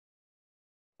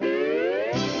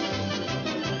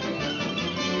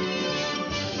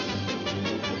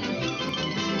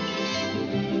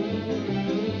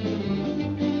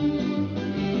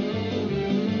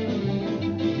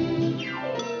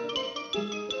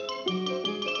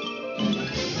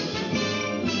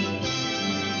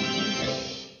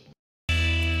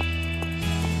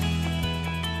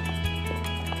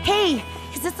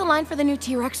line for the new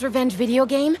T-Rex Revenge video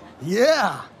game?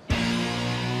 Yeah!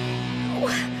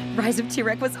 Rise of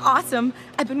T-Rex was awesome.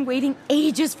 I've been waiting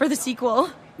ages for the sequel.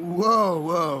 Whoa,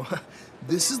 whoa.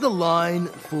 This is the line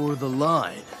for the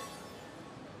line.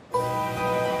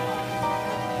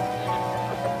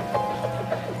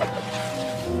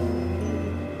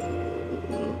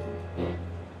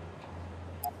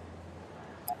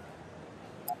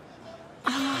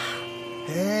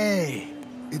 Hey,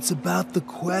 it's about the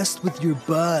quest with your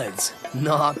buds,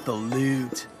 not the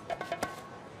loot.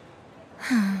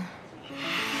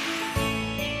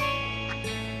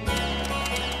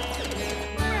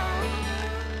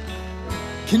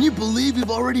 Can you believe we've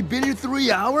already been here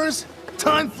 3 hours?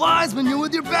 Time flies when you're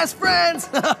with your best friends!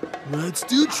 Let's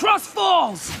do Trust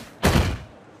Falls!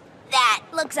 That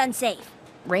looks unsafe.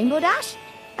 Rainbow Dash?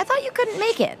 I thought you couldn't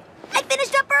make it. I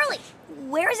finished up early.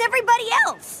 Where's everybody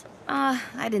else?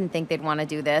 I didn't think they'd want to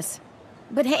do this.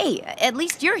 But hey, at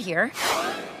least you're here.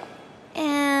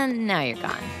 And now you're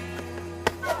gone.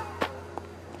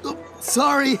 Oh,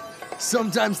 sorry.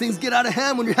 Sometimes things get out of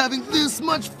hand when you're having this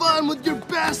much fun with your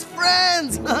best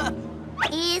friends.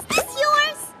 Is this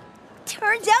yours?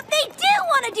 Turns out they do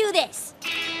want to do this.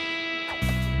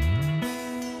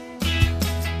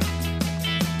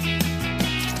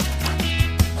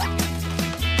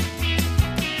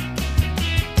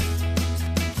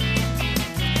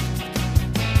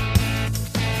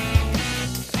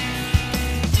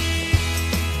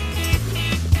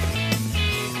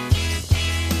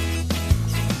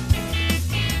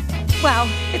 Wow,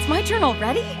 it's my turn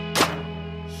already?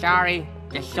 Sorry,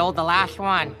 just sold the last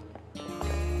one.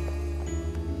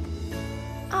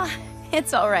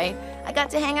 It's all right. I got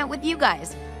to hang out with you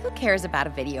guys. Who cares about a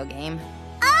video game?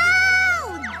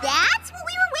 Oh, that's what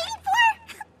we were waiting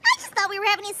for? I just thought we were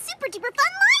having a super duper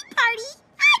fun line party.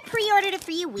 I pre-ordered it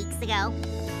for you weeks ago.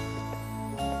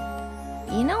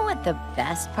 You know what the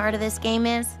best part of this game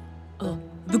is?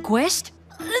 The quest?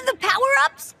 The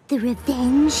power-ups? The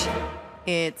revenge?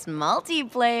 It's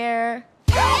multiplayer.